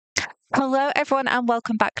Hello everyone and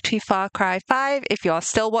welcome back to Far Cry 5. If you're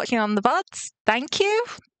still watching on the VODs, thank you.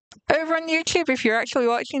 Over on YouTube, if you're actually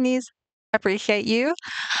watching these, I appreciate you.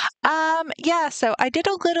 So I did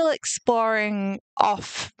a little exploring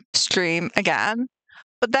off stream again,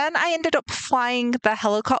 but then I ended up flying the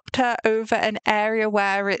helicopter over an area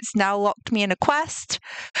where it's now locked me in a quest.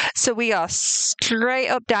 So we are straight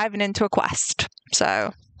up diving into a quest.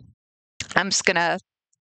 So I'm just gonna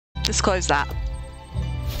disclose that.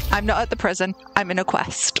 I'm not at the prison, I'm in a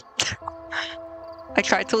quest. I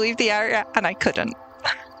tried to leave the area and I couldn't.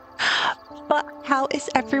 But how is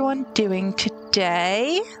everyone doing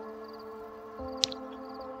today?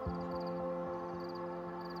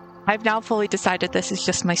 I've now fully decided this is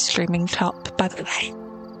just my streaming top, by the way.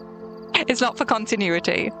 It's not for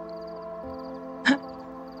continuity.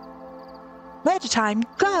 Murder time,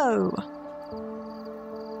 go!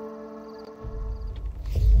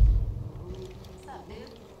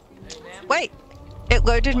 Wait, it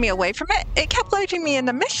loaded me away from it? It kept loading me in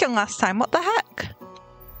the mission last time, what the heck?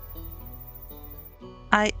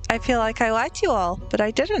 I feel like I lied to you all, but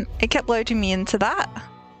I didn't. It kept loading me into that.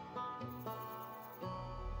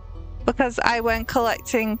 Because I went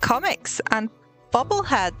collecting comics and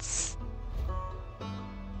bobbleheads.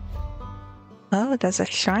 Oh, there's a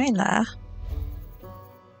shrine there.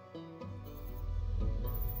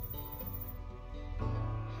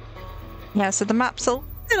 Yeah, so the map's a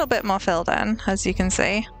little bit more filled in, as you can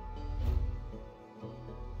see.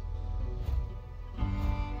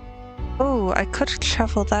 Oh, I could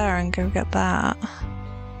travel there and go get that.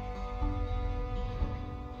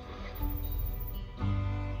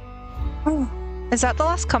 Oh, is that the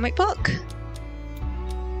last comic book?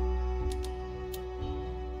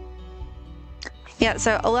 Yeah,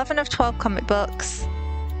 so 11 of 12 comic books,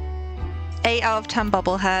 8 out of 10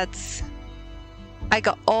 bobbleheads. I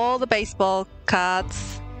got all the baseball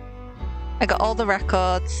cards, I got all the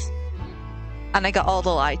records, and I got all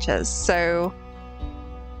the lighters, so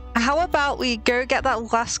how about we go get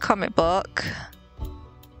that last comic book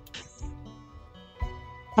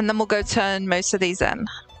and then we'll go turn most of these in.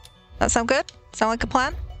 That sound good? Sound like a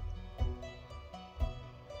plan?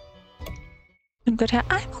 I'm good here.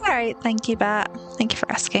 I'm alright, thank you, Bat. Thank you for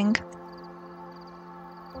asking.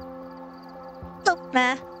 Oh,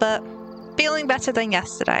 meh, but feeling better than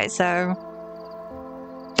yesterday, so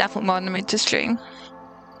definitely more in the mood to stream.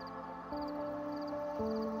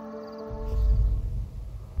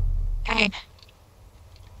 Okay.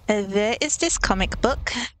 There is this comic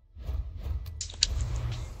book.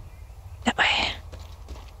 That way.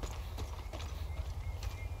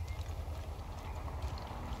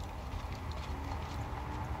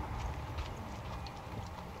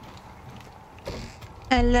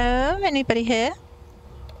 Hello, anybody here?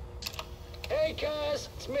 Hey, cuz,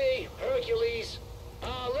 it's me, Hercules.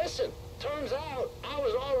 Listen, turns out I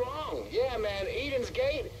was all wrong. Yeah, man, Eden's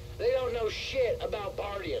Gate, they don't know shit about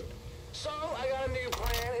partying. So, I got a new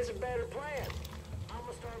plan. It's a better plan. I'm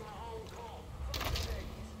gonna start my own cult. Fuck the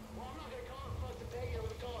Peggies. Well, I'm not gonna call it Fuck the Peggies, I'm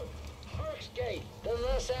gonna call it Herc's Gate. Doesn't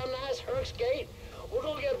that sound nice, Herc's Gate? We're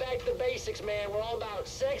gonna get back to the basics, man. We're all about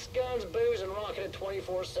sex, guns, booze, and rocking it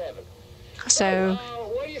 24/7. So,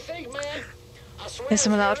 what do you think, man? there's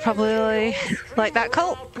someone that would probably like that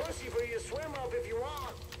cult. Let's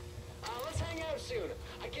hang out soon.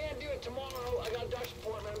 I can't do it tomorrow. I got a doctor's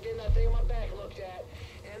appointment. I'm getting that thing on my back looked at.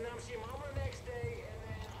 And then I'm seeing Mama the next day. And then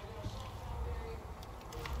I got a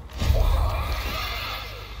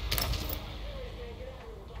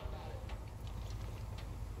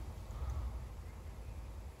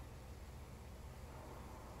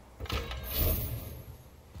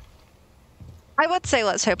I would say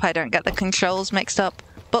let's hope I don't get the controls mixed up,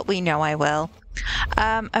 but we know I will.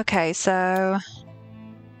 Okay, so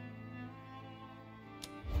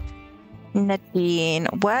Nadine,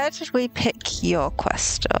 where did we pick your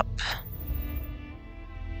quest up?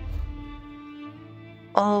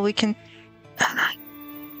 Oh, we can...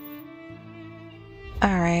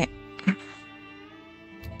 Alright.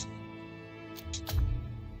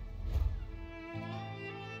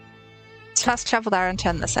 Let's fast travel there and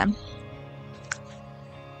turn this in.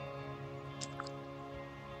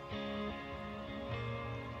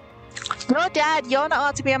 No, Dad, you're not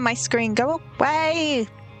allowed to be on my screen. Go away!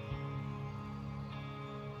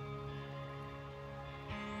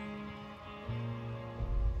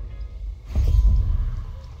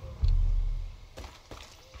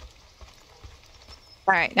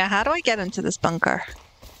 Alright, now how do I get into this bunker?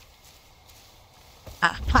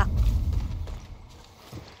 Aha.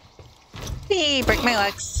 Hey, break my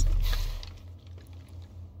legs.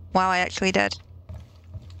 Wow, I actually did.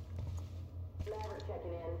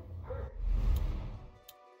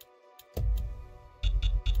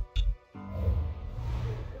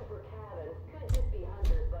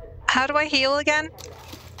 How do I heal again?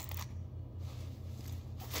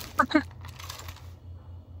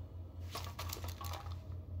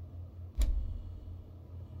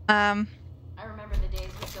 I remember the days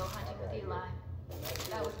we'd go hunting with Eli.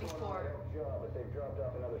 That was before.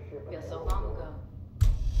 Feels so long ago.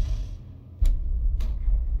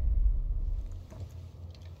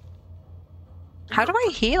 How do I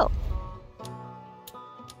heal?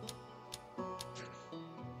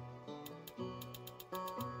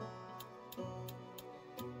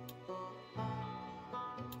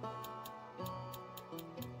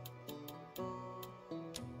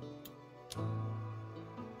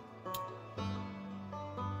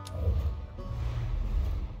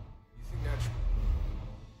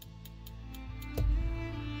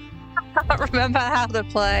 I don't remember how to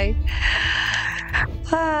play.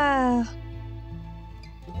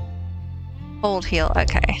 Hold heal,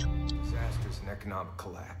 okay. Disasters and economic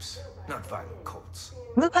collapse, not violent cults.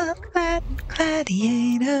 Look up that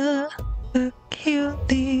gladiator,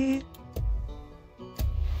 Hercules.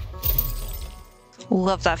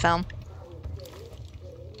 Love that film.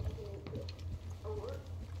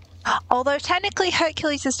 Although technically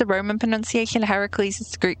Hercules is the Roman pronunciation, Heracles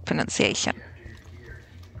is the Greek pronunciation.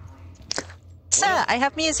 Sir, I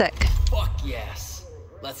have music. Fuck yes.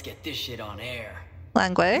 Let's get this shit on air.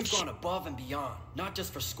 Language. You've gone above and beyond, not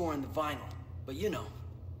just for scoring the vinyl, but you know,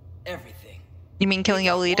 everything. You mean killing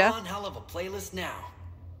your leader? One hell of a playlist now.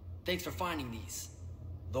 Thanks for finding these.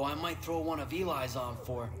 Though I might throw one of Eli's on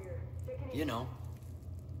for, you know,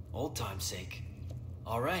 old time's sake.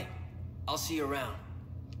 All right, I'll see you around.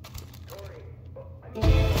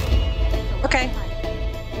 Okay.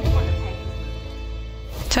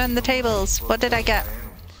 Turn the tables. What did I get?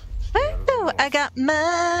 Oh, I got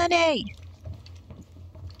money.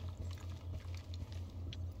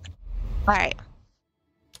 Alright.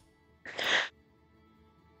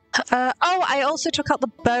 Oh, I also took out the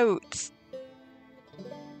boats.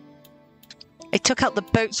 I took out the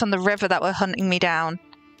boats on the river that were hunting me down.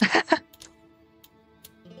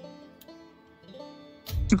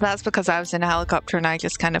 That's because I was in a helicopter and I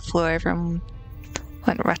just kind of flew over and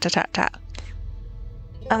went rat-a-tat-tat.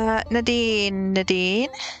 Nadine.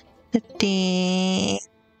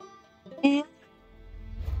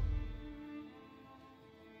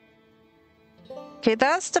 Okay,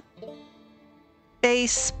 that's the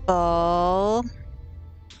baseball.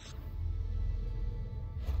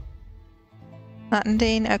 Not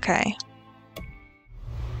Nadine, okay.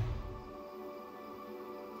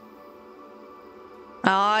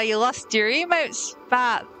 Oh, you lost your emote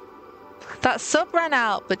spot. That sub ran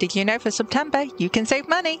out, but did you know for September you can save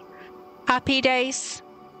money? Happy days.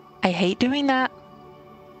 I hate doing that.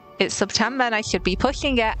 It's September and I should be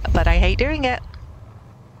pushing it, but I hate doing it.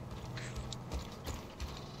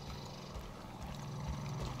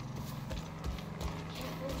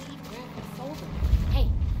 Hey,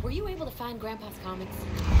 were you able to find Grandpa's comics?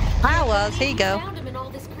 I was. Here you go. Found him in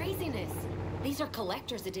all this craziness. These are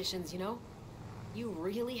collector's editions, you know. You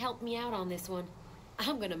really helped me out on this one.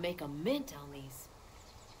 I'm gonna make a mint on these.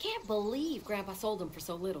 Can't believe Grandpa sold them for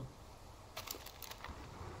so little.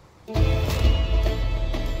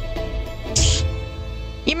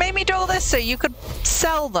 You made me do all this so you could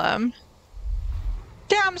sell them?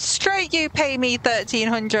 Damn straight you pay me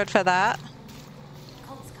 $1,300 for that.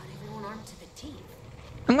 Cult's got everyone armed to the teeth.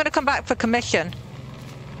 I'm gonna come back for commission.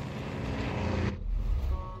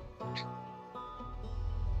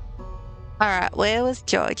 Alright, where was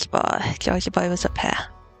George Boy? George Boy was up here.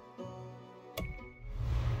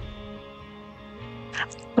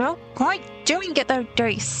 Well, why doing it though,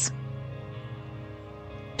 Dace?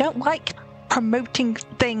 Don't like promoting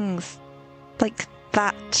things like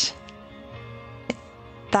that.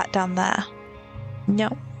 That down there.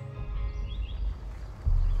 No.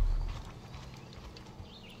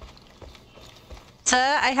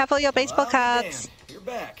 Sir, I have all your baseball cards. Damn, you're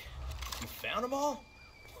back. You found them all?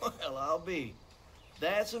 Well, I'll be.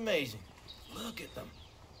 That's amazing. Look at them.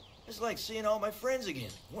 It's like seeing all my friends again,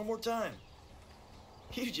 one more time.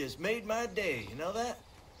 You just made my day, you know that?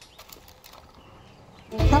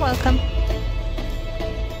 You're welcome.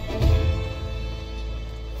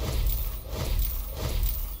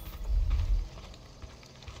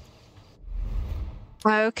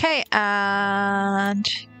 Okay, and...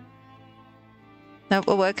 Nope,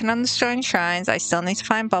 we're working on the stone shrines. I still need to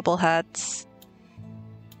find bobbleheads.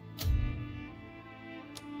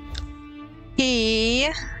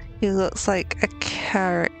 He looks like a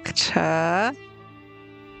character,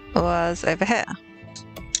 was over here.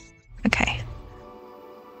 Okay.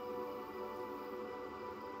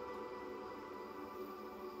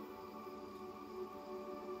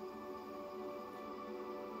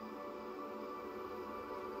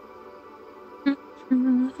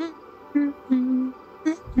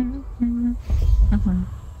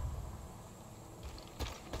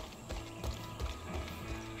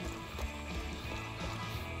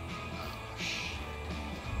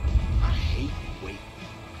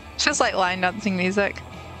 just like line dancing music.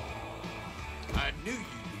 I knew you'd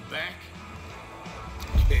be back.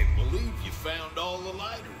 Can't believe you found all the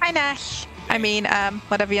lighters. Hi, Nash. I mean,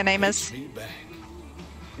 whatever your name is. Me back.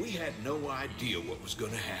 We had no idea what was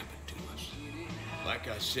going to happen to us. Like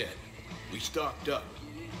I said, we stocked up.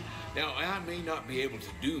 Now, I may not be able to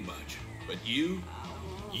do much, but you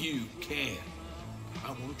can.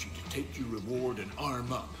 I want you to take your reward and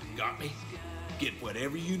arm up. Got me? Get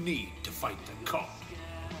whatever you need to fight the cult.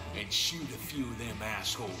 And shoot a few of them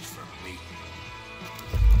assholes from me.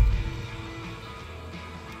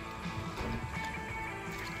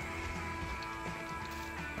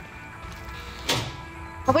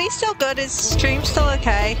 Are we still good? Is stream still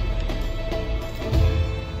okay?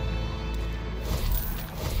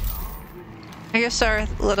 I just saw a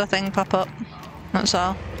little thing pop up. That's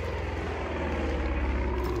all.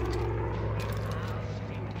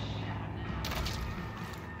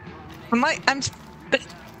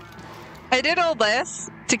 I did all this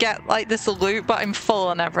to get like this loot, but I'm full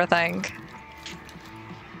on everything.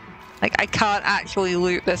 Like I can't actually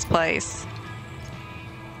loot this place.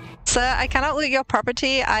 Sir, I cannot loot your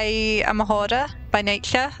property. I am a hoarder by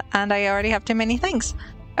nature, and I already have too many things.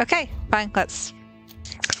 Okay, fine, let's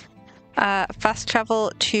fast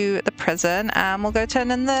travel to the prison, and we'll go turn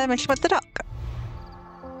in the mission with the doc.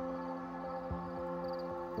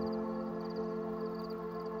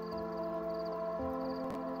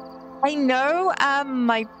 I know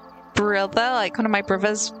my brother, like one of my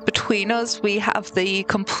brothers, between us, we have the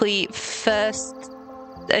complete first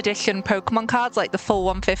edition Pokemon cards, like the full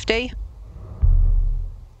 150.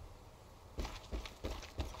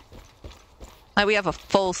 Like we have a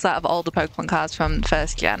full set of all the Pokemon cards from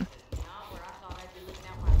first gen.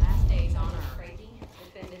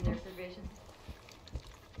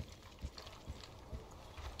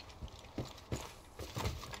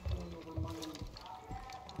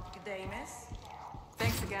 Good day, miss.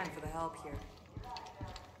 Thanks again for the help here.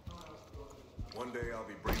 One day I'll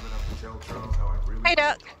be brave enough to tell Charles how I really Hey,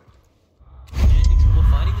 Doc. Any trouble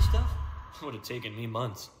finding the stuff? It would have taken me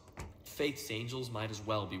months. Faith's angels might as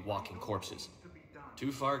well be walking corpses.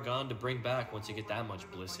 Too far gone to bring back once you get that much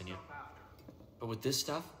bliss in you. But with this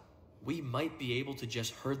stuff, we might be able to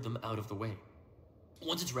just herd them out of the way.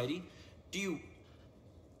 Once it's ready, do you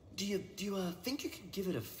think you could give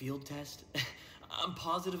it a field test? I'm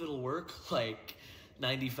positive it'll work, like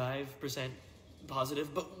 95%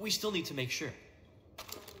 positive, but we still need to make sure.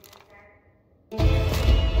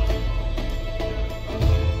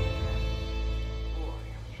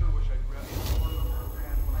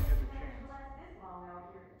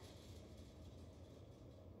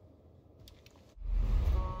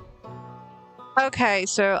 Okay,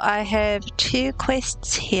 so I have 2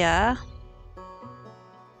 quests here.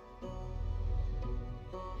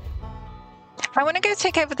 I want to go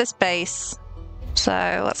take over this base,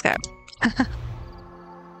 so let's go.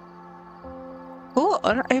 Ooh,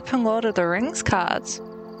 unopened Lord of the Rings cards.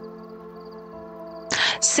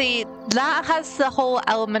 See, that has the whole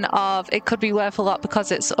element of it could be worth a lot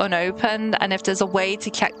because it's unopened, and if there's a way to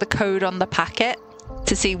check the code on the packet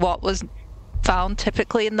to see what was found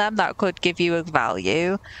typically in them, that could give you a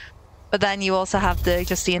value. But then you also have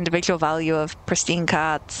just the individual value of pristine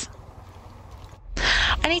cards.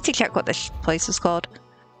 I need to check what this place is called.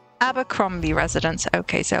 Abercrombie Residence.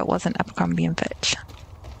 Okay, so it wasn't Abercrombie and Fitch.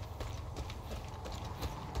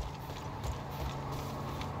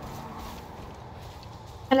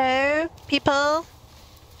 Hello, people?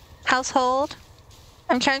 Household?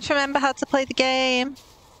 I'm trying to remember how to play the game.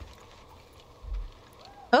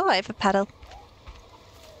 Oh, I have a paddle.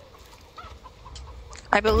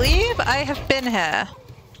 I believe I have been here. I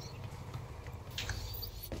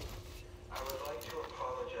would like to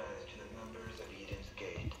apologize to the members of Eden's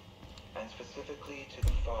Gate, and specifically to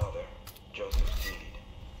the father, Joseph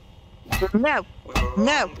Seed. No.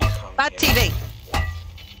 No. Bad TV.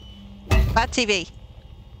 Bad TV.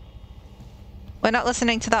 We're not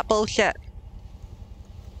listening to that bullshit.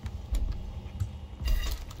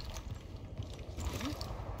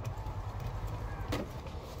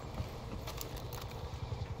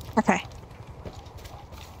 Okay.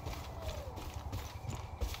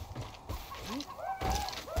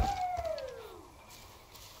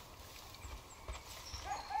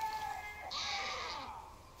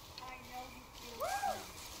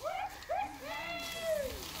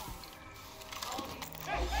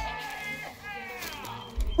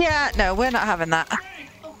 Yeah, no, we're not having that.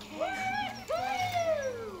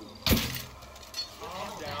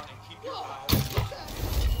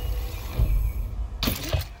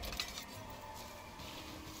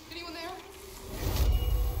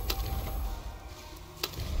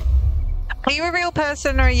 Are you a real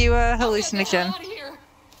person or are you a hallucination? Out of here.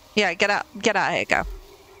 Yeah, get out of here, go.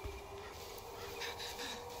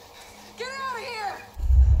 Get out of here.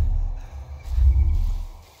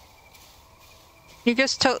 You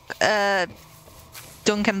just took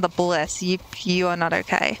Duncan the Bliss. You are not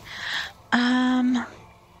okay.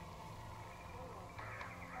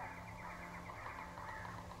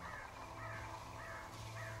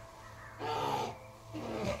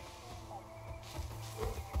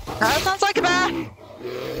 That sounds like a bear!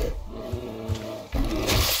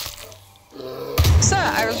 Sir,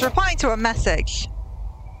 I was replying to a message.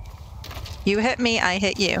 You hit me, I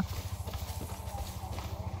hit you.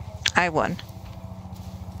 I won.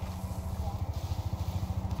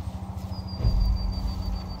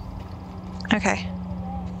 Okay.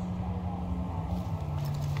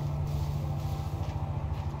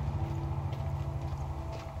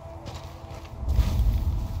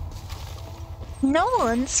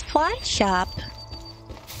 Nolan's fly shop.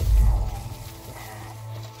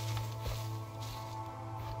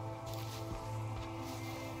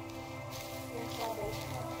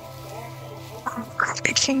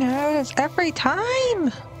 She knows every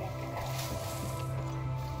time.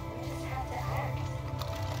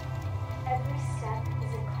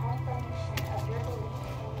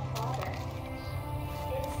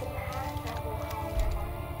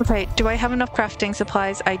 Right, do I have enough crafting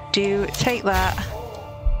supplies? I do. Take that.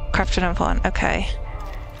 Crafting and fun. Okay.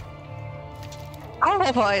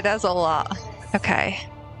 Oh boy, there's a lot. Okay.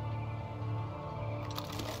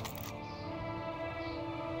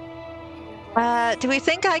 Do we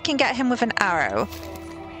think I can get him with an arrow?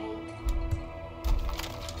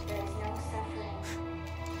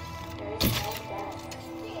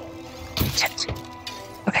 Shit.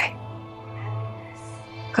 Okay.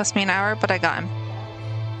 Cost me an arrow, but I got him.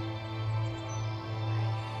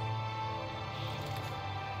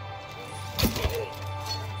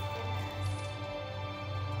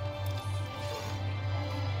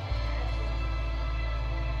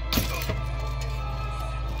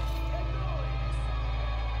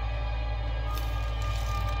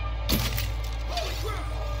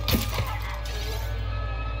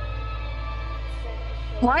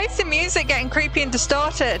 Why is the music getting creepy and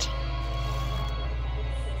distorted?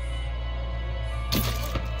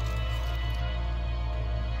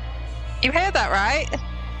 You hear that, right?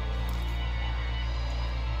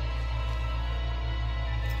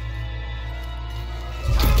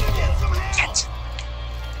 Shit.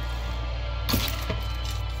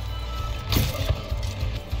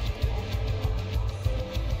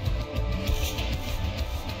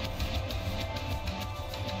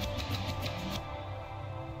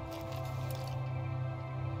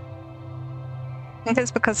 I think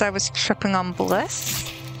it's because I was tripping on bliss.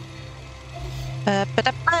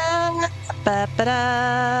 Ba-ba-da-ba,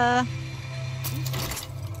 ba-ba-da.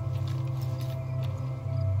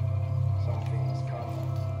 Something's coming.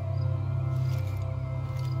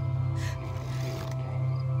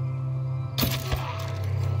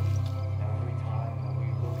 Every time that we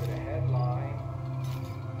look at a headline,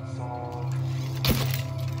 it's all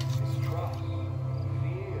distrust,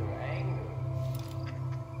 fear, anger.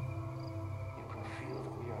 You can feel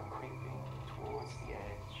that we are creeping towards the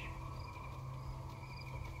edge.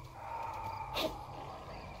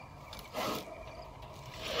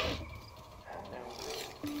 And there will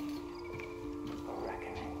be a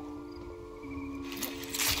reckoning.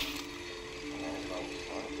 And that is why we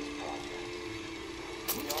started this process.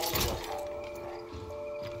 We know what happens next.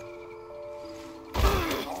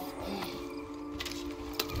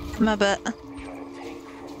 My butt. They try to take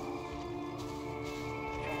from us.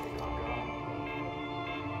 They try to take our guns.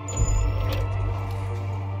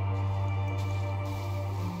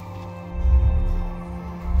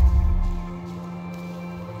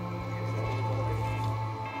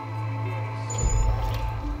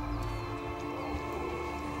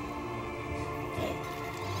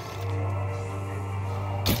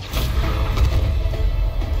 They try to take our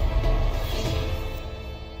freedom.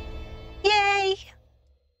 Yay!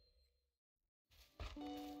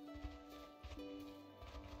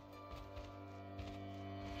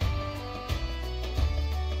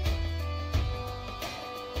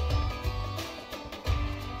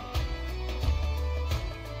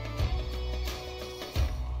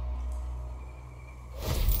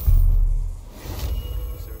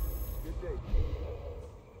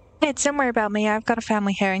 Kids, don't worry about me. I've got a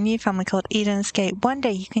family here, a new family called Eden's Gate. One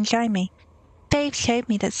day you can join me. Dave showed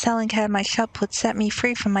me that selling her at my shop would set me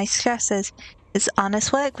free from my stresses. It's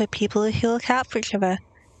honest work with people who look out for each other.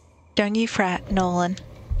 Don't you fret, Nolan.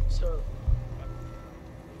 Good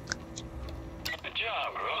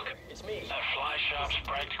job, Rook. It's me. That fly shop's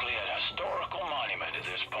practically a historical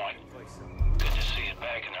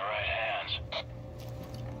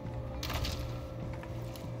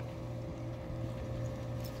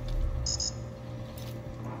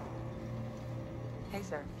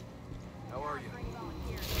sir. How are you?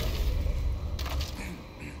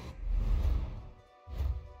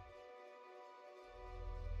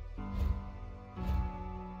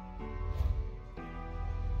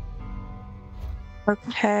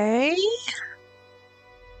 Okay.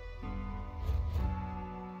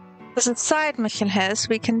 There's a side mission here, so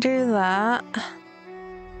we can do that.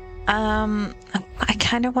 I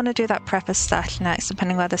kind of want to do that prepper stash next,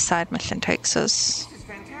 depending where the side mission takes us. This is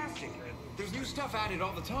fantastic. There's new stuff added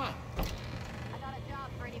all the time. I got a job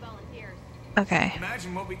for any volunteers. Okay.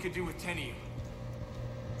 Imagine what we could do with 10 of you.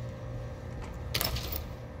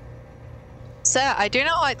 Sir, I do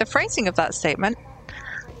not like the phrasing of that statement.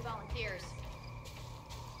 For any volunteers.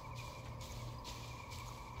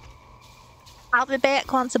 I'll be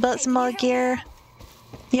back once I built some more gear.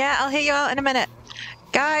 Yeah, I'll hear you out in a minute.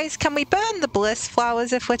 Guys, can we burn the bliss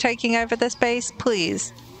flowers if we're taking over this base,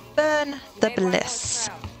 please? Burn the bliss.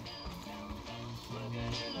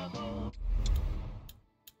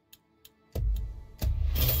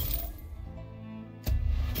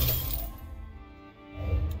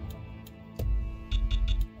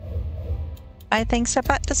 I think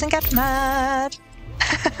Sabat doesn't get mad.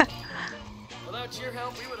 Without your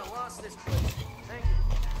help, we would have lost this place. Thank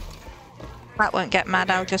you. Bat won't get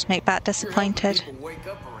mad, I'll just make Bat disappointed. People wake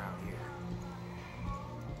up around here.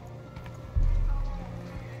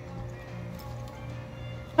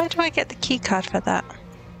 Where do I get the key card for that?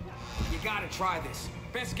 You gotta try this.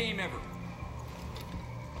 Best game ever.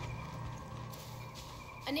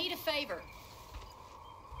 I need a favor.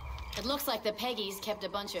 It looks like the Peggies kept a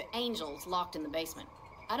bunch of angels locked in the basement.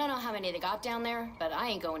 I don't know how many they got down there, but I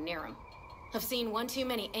ain't going near them. I've seen one too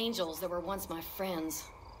many angels that were once my friends.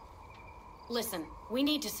 Listen, we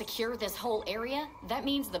need to secure this whole area. That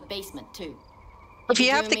means the basement, too. If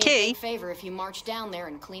you have the You'd do me a key... big favor if you march down there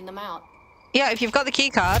and clean them out. Yeah, if you've got the key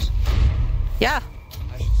card. Yeah.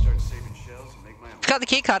 I should start saving shells and make my own. If you've got the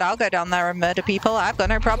key card, I'll go down there and murder people. I've got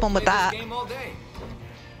no problem with that. Game all day.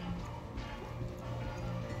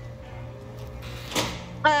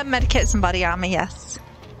 Medikits and body armor, yes.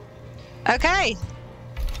 Okay.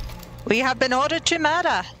 We have been ordered to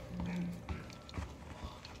murder.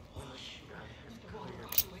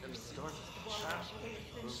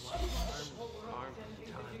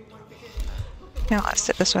 No, let's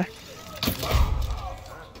sit this way.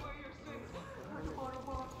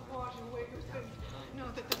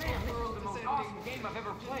 Game I've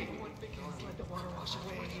ever played. Let the water wash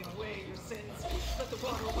away your sins. Let the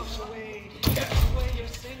water wash away your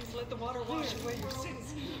sins. Let the water wash away your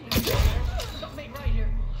sins. Something right here.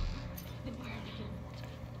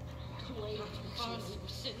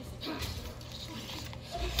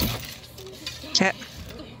 Shit.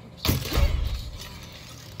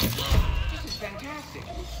 This is fantastic.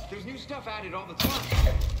 There's new stuff added all the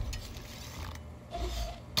time.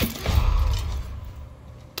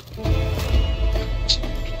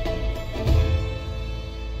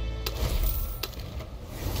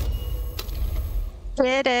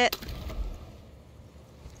 Did it.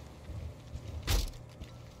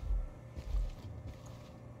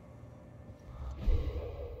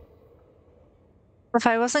 If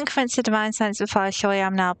I wasn't convinced of divine science before, I surely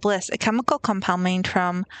am now. Bliss, a chemical compound made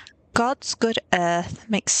from God's good earth,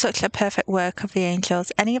 makes such a perfect work of the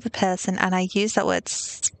angels. Any other person, and I use that word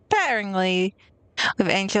sparingly, with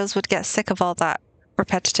angels would get sick of all that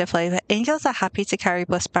repetitive flavor. Angels are happy to carry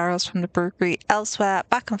bliss barrels from the brewery elsewhere,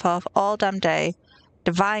 back and forth, all damn day.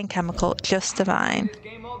 Divine chemical, just divine. This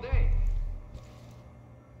game all day.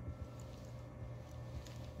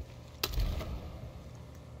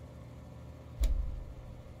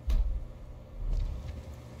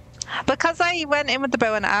 Because I went in with the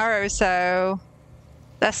bow and arrow, so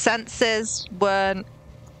their senses weren't...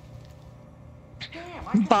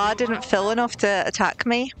 Bar didn't fill enough to attack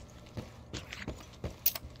me.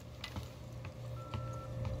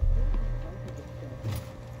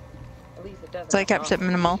 So I kept it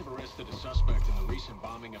minimal.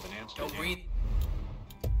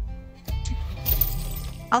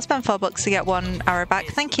 I'll spend $4 to get one arrow back.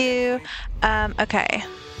 Thank you. Okay.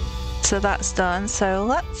 So that's done. So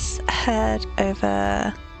let's head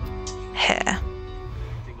over here.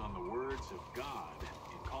 On the words of God,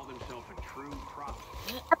 he called himself a true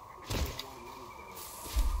prophet.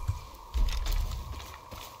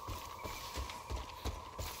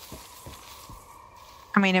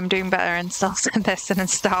 I mean, I'm doing better in Star Wars than this than in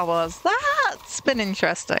Star Wars. That's been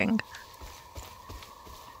interesting.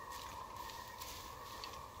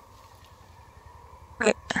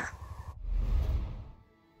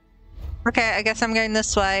 Okay, I guess I'm going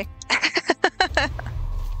this way.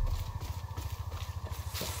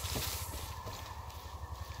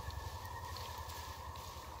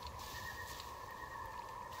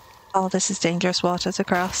 Oh, this is dangerous water to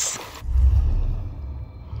cross.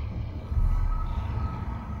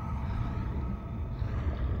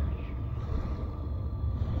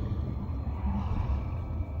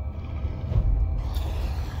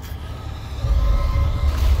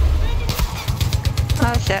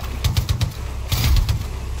 Oh shit.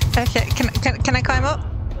 Oh shit, can I climb up?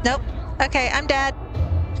 Nope. Okay, I'm dead.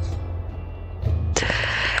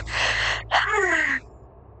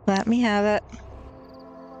 Let me have it.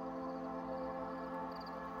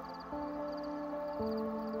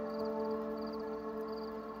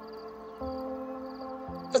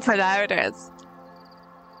 So now it is.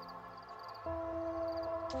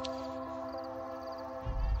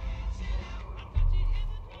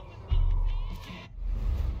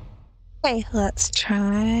 Okay, let's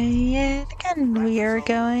try it again. We are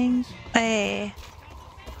going. Hey.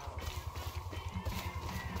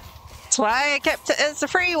 That's why I kept it as a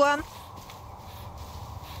free one.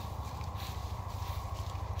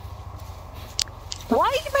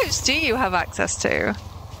 What emotes do you have access to?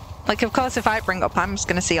 Like, of course, if I bring up, I'm just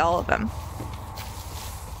going to see all of them.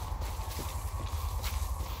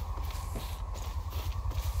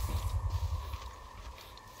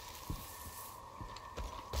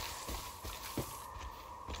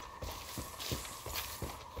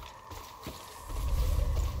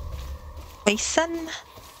 Mason.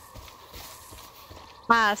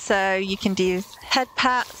 Ah, so you can do head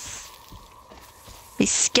pats, be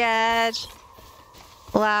scared,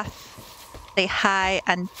 laugh, say hi,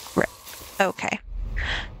 and grip. Okay.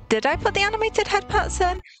 Did I put the animated head pats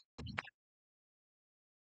in?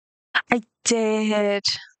 I did.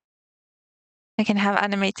 I can have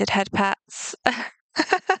animated head pats.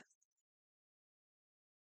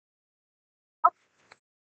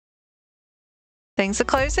 Things are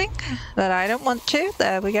closing that I don't want to.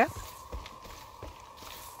 There we go.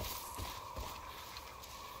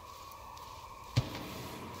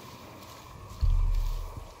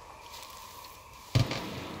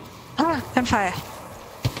 Ah, on fire.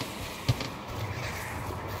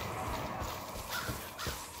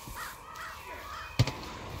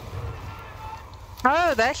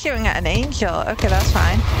 Oh, they're shooting at an angel. Okay, that's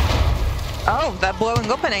fine. Oh, they're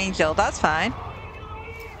blowing up an angel. That's fine.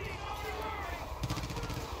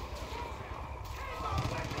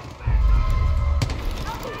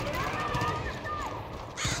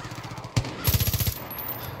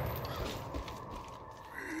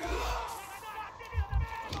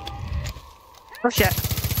 Oh shit.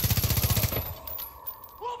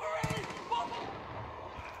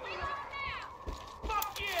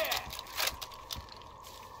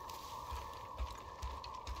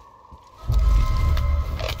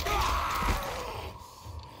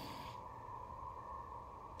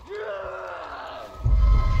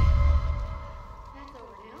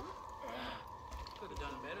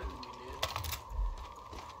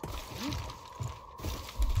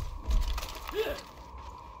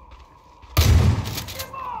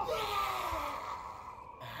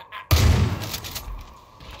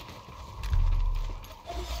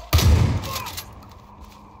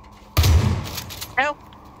 No.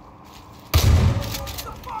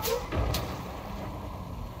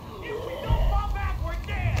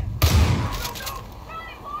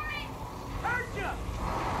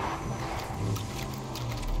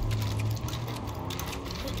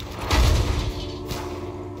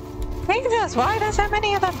 Jesus, why are there so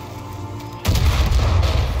many of them?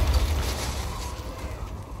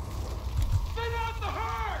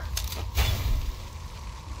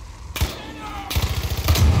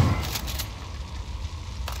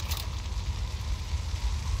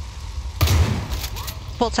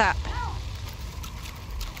 Full tap.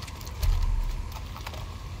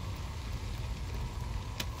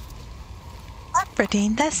 I've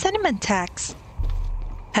redeemed their cinnamon tax.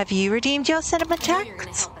 Have you redeemed your cinnamon tax? You're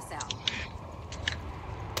gonna help us out.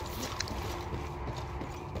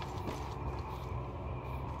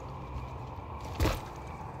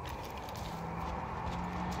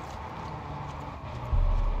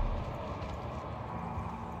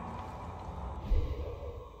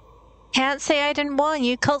 Can't say I didn't warn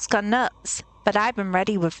you, cult's gone nuts. But I've been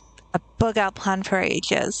ready with a bug-out plan for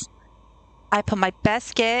ages. I put my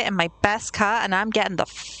best gear in my best car and I'm getting the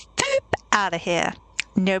f*** out of here.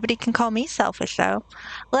 Nobody can call me selfish though.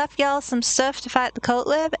 Left y'all some stuff to fight the cult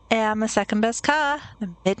with and my second best car,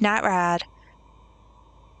 the Midnight Ride.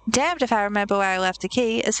 Damned if I remember where I left the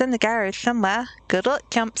key. It's in the garage somewhere. Good luck,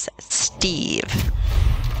 chumps. Steve.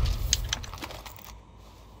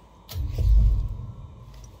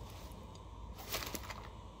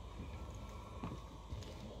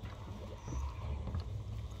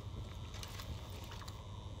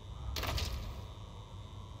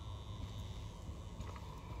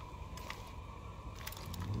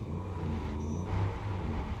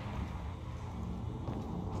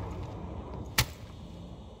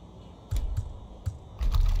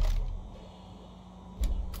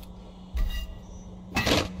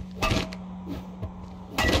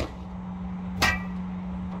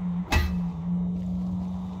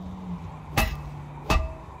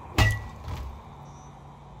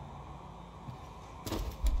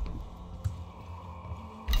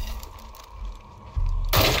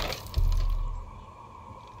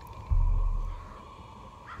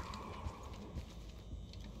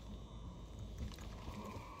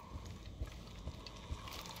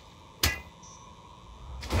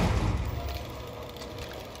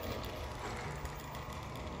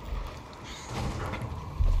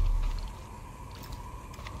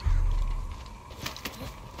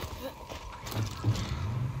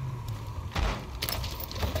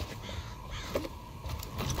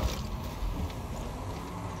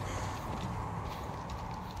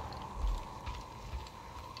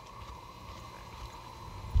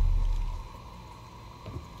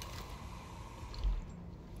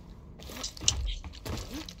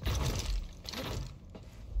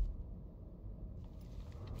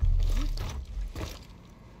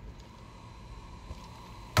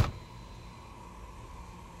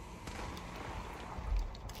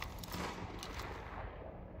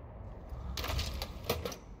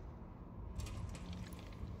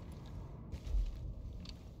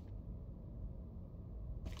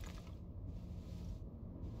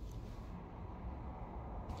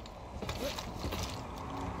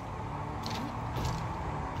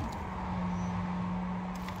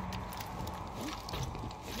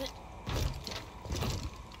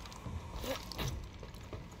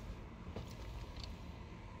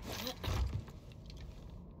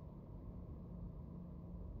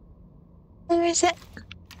 is it?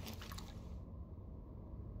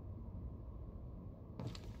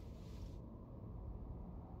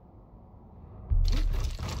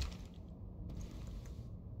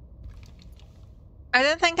 I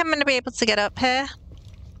don't think I'm going to be able to get up here.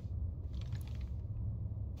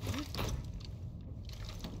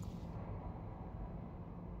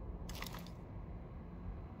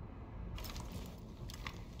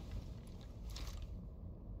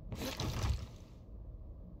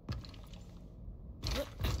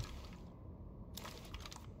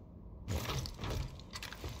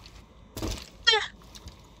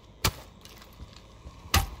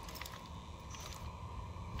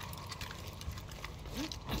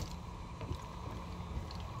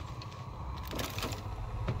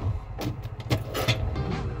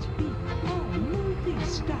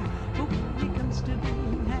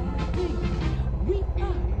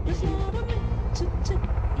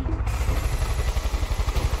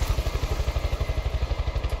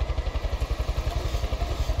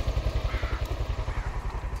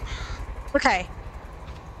 Okay.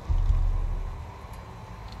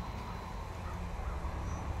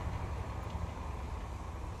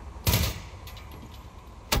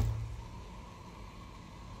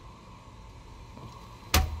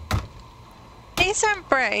 Please don't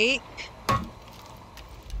break.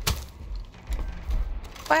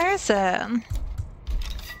 Where is it?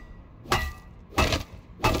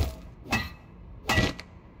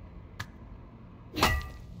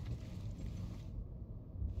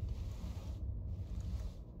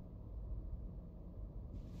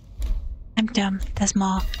 I'm dumb. There's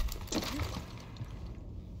more.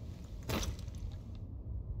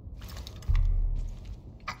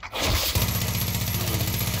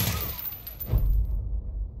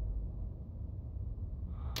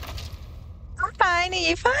 I'm fine. Are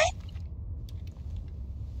you fine?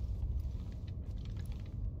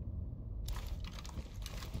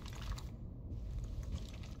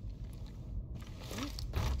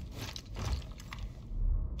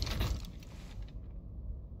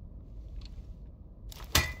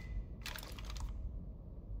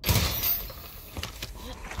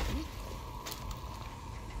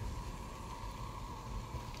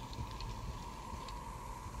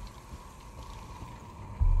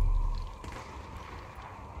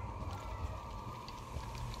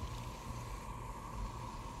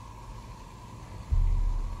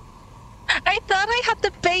 I thought I had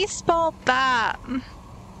the baseball bat.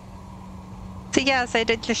 So yes, I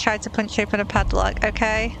did just try to punch open a padlock,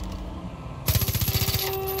 okay?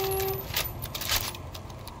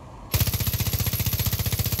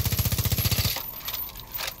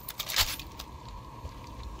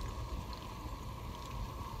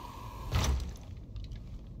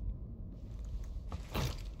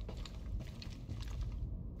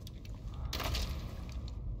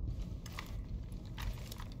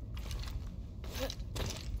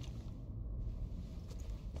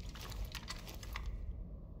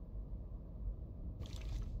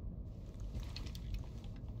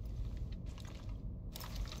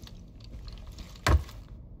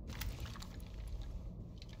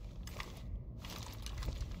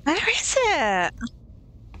 Where is it?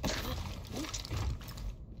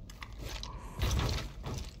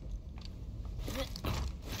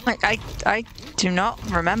 Like, I do not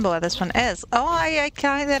remember where this one is. Oh, I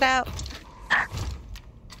counted it out. I'm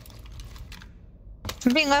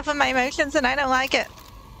being left with my emotions and I don't like it.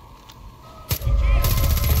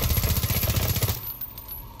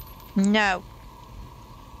 No.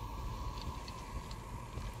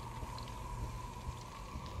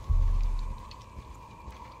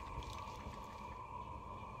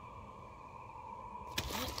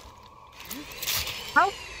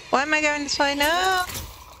 Oh, why am I going this way? No.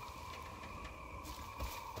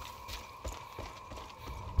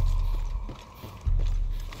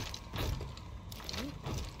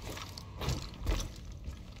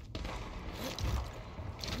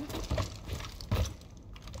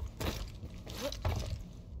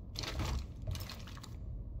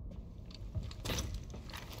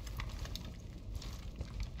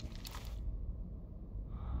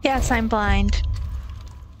 Yes, I'm blind.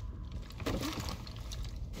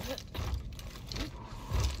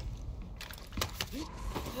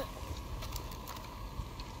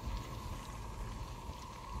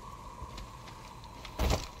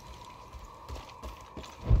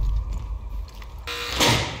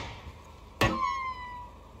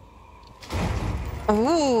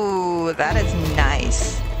 Ooh, that is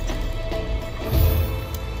nice.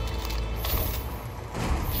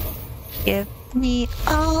 Give me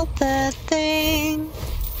all the things.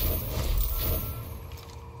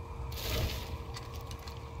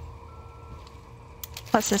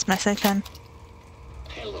 What's this message then?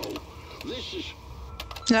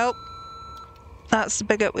 Nope. That's the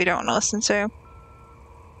bigot we don't listen to.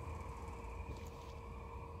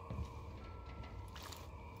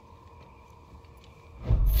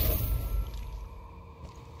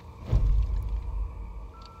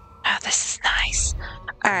 Oh, this is nice.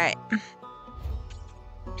 Alright.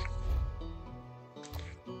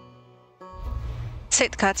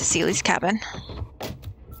 Take the car to Seely's cabin.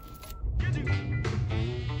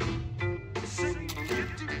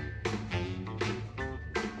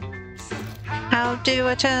 How do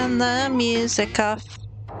I turn the music off?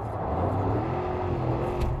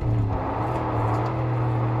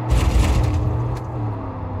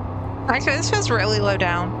 Actually, this feels really low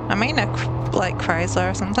down. I mean, like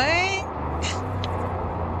Chrysler or something.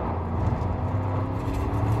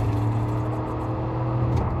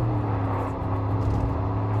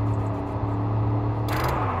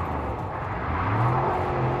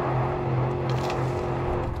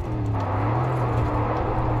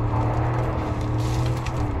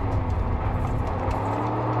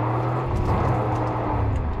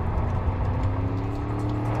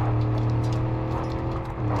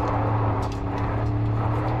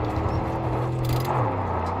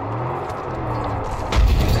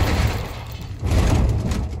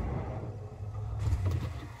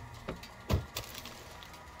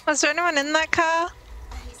 Was there anyone in that car?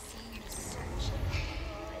 I see you searching.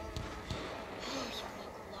 Oh, you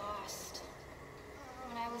look lost.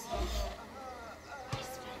 When I was younger, I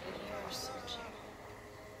spent years searching.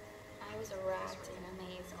 I was a rat in a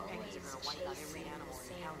maze, always chasing the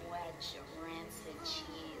same wedge of rancid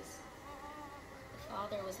cheese. The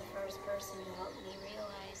father was the first person to help me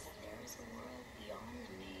realize there is a world beyond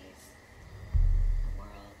the maze. A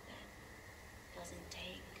world that doesn't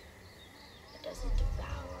take, that doesn't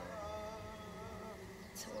devour.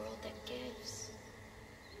 It's a world that gives,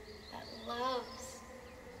 that loves.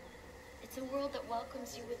 It's a world that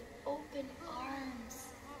welcomes you with open arms.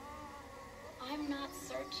 I'm not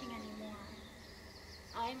searching anymore.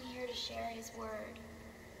 I'm here to share his word.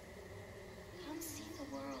 Come see the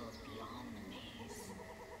world beyond the maze.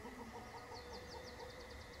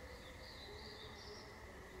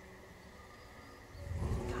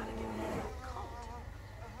 Gotta get rid of the cult,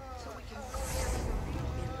 so we can clear the real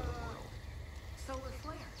end of the world. Solar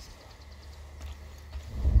flares.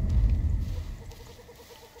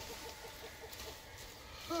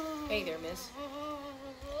 Hey there, miss.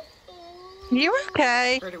 You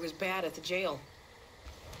okay? Heard it was bad at the jail.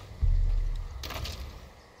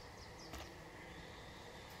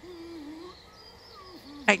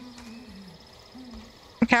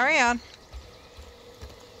 Carry on.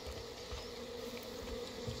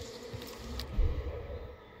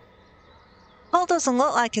 Cult doesn't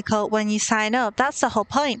look like a cult when you sign up. That's the whole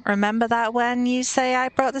point. Remember that when you say I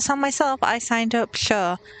brought this on myself? I signed up,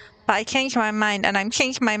 sure. But I changed my mind, and I'm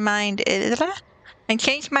changing my mind is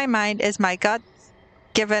my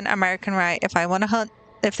God-given American right. If they want to hunt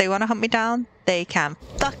me down, they can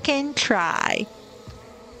fucking try.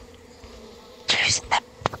 Choose them.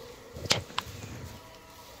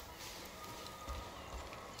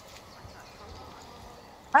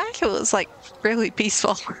 Actually, it was like really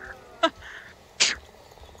peaceful.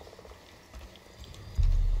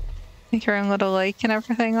 Like your own little lake and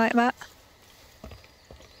everything like that.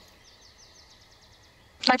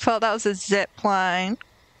 I thought that was a zip line.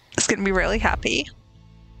 It's gonna be really happy.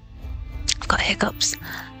 I've got hiccups.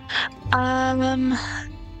 Alright.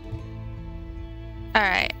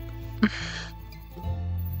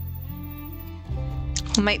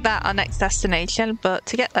 We'll make that our next destination, but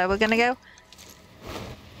to get there we're gonna go.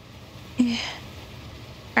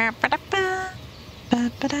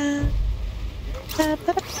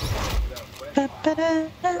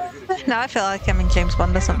 Now I feel like I'm in James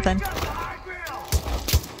Bond or something.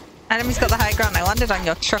 Enemy's got the high ground. I landed on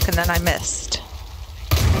your truck and then I missed.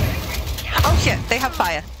 Oh shit, they have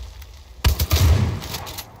fire.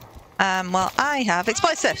 Well, I have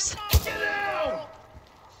explosives.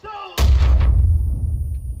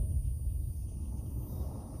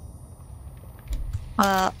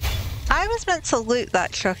 Well, I was meant to loot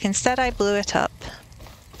that truck. Instead, I blew it up.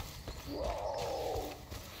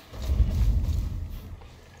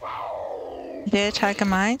 Dear Tiger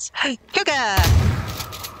Mines. Sugar!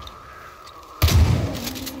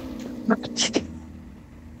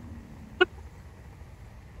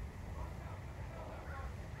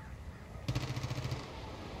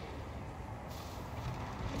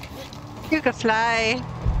 Sugar fly.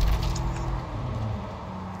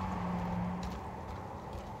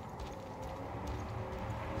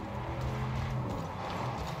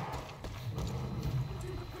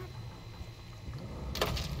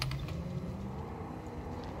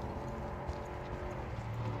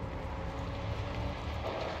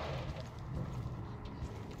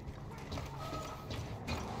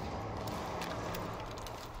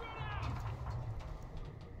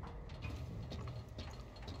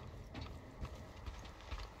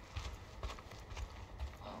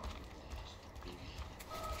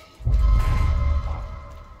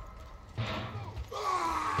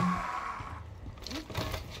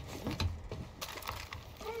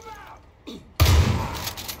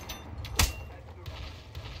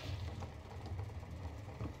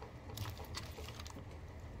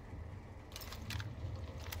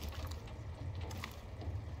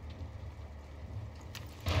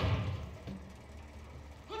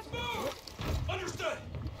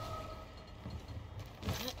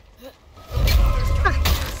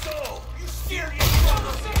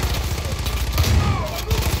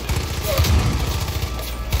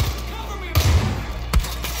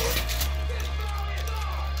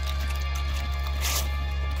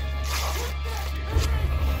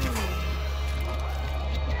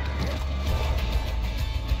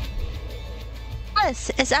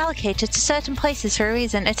 bliss is allocated to certain places for a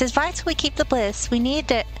reason. It is vital we keep the bliss we need.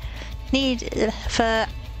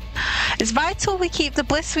 It's vital we keep the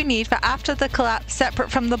bliss we need for after the collapse, separate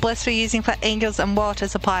from the bliss we're using for angels and water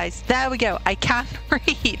supplies. There we go. I can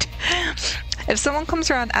read. If someone comes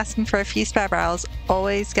around asking for a few spare barrels,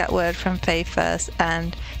 always get word from Faith first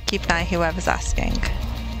and keep an eye whoever's asking.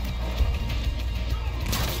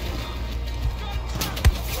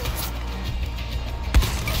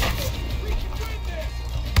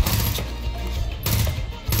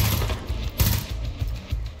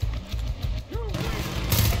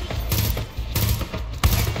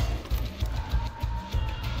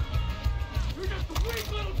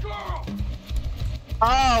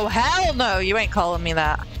 Oh, hell no, you ain't calling me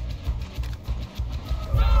that.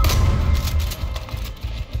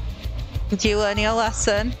 Did you learn your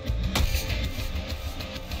lesson?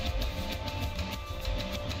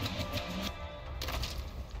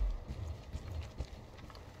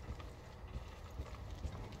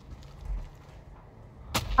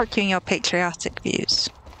 Arguing your patriotic views.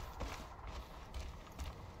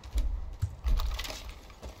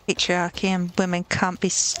 Patriarchy and women can't be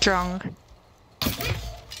strong.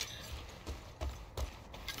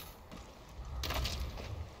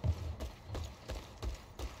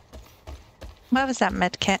 Where was that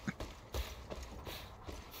med kit?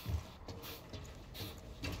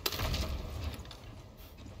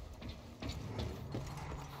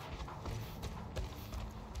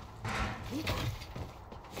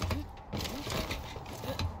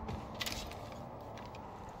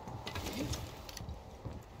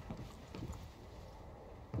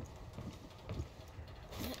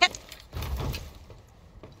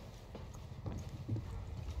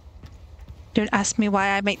 Don't ask me why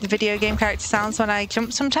I make the video game character sounds when I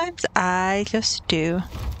jump sometimes. I just do.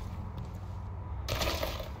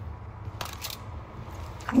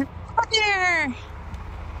 Here!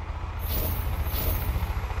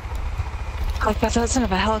 Oh god, that's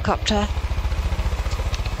another helicopter.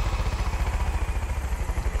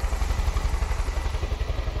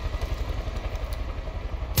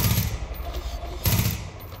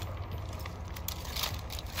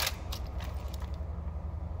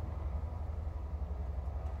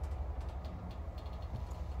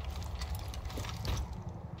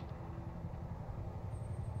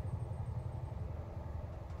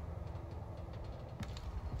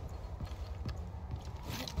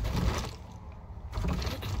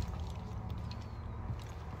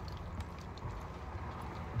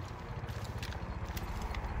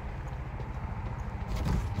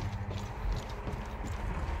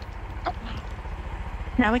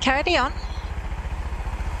 Now we carry on.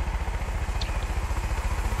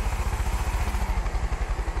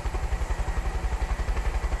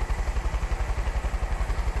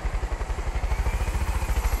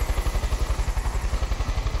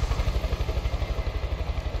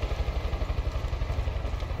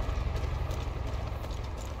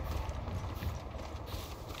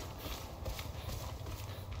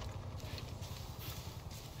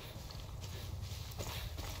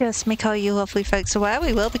 Just make all you lovely folks aware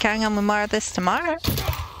we will be carrying on with more of this tomorrow.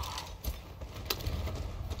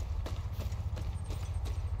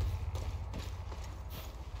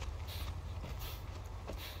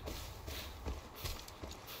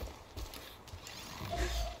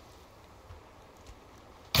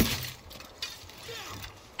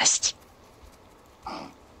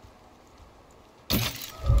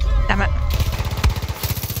 Damn it.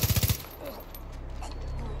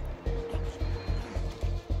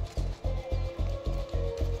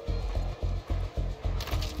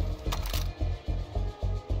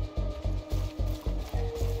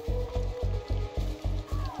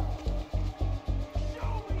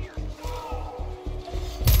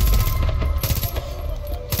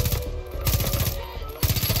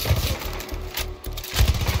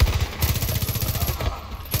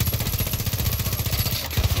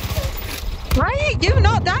 Why are you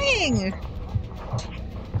not dying?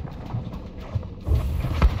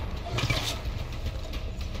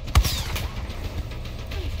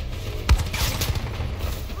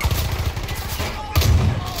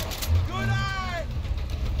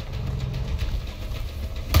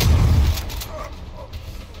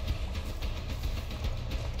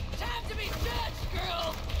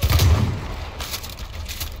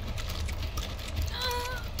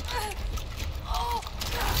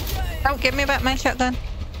 Oh, give me back my shotgun.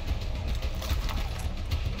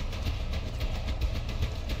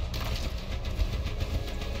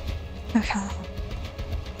 Okay.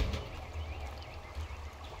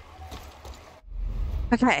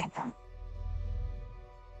 Okay.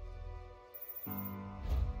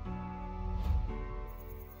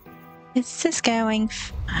 This is going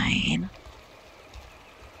fine.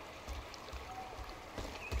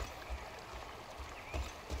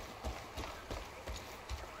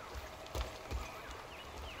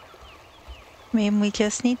 I mean, we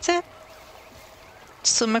just need to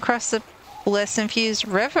swim across the bliss-infused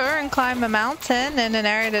river and climb a mountain in an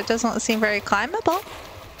area that doesn't seem very climbable.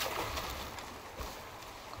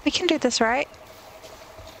 We can do this, right?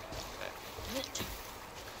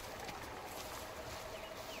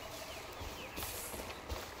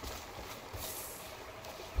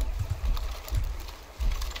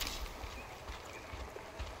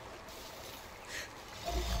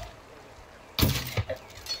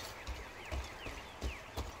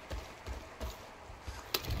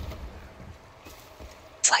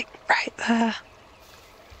 It's like right there.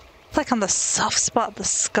 It's like on the soft spot of the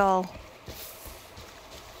skull.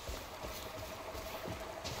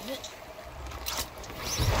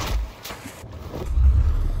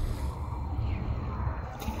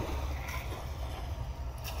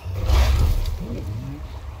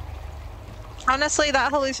 Honestly,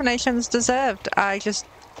 that hallucination's deserved. I just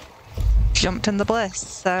jumped in the bliss,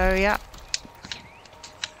 so yeah.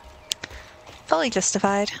 Fully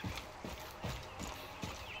justified.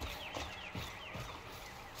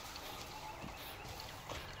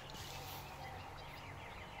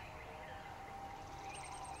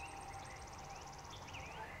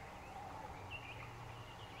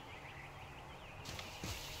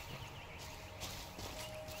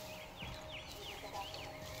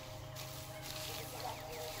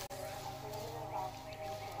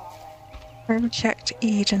 Checked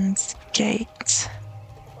Eden's gate.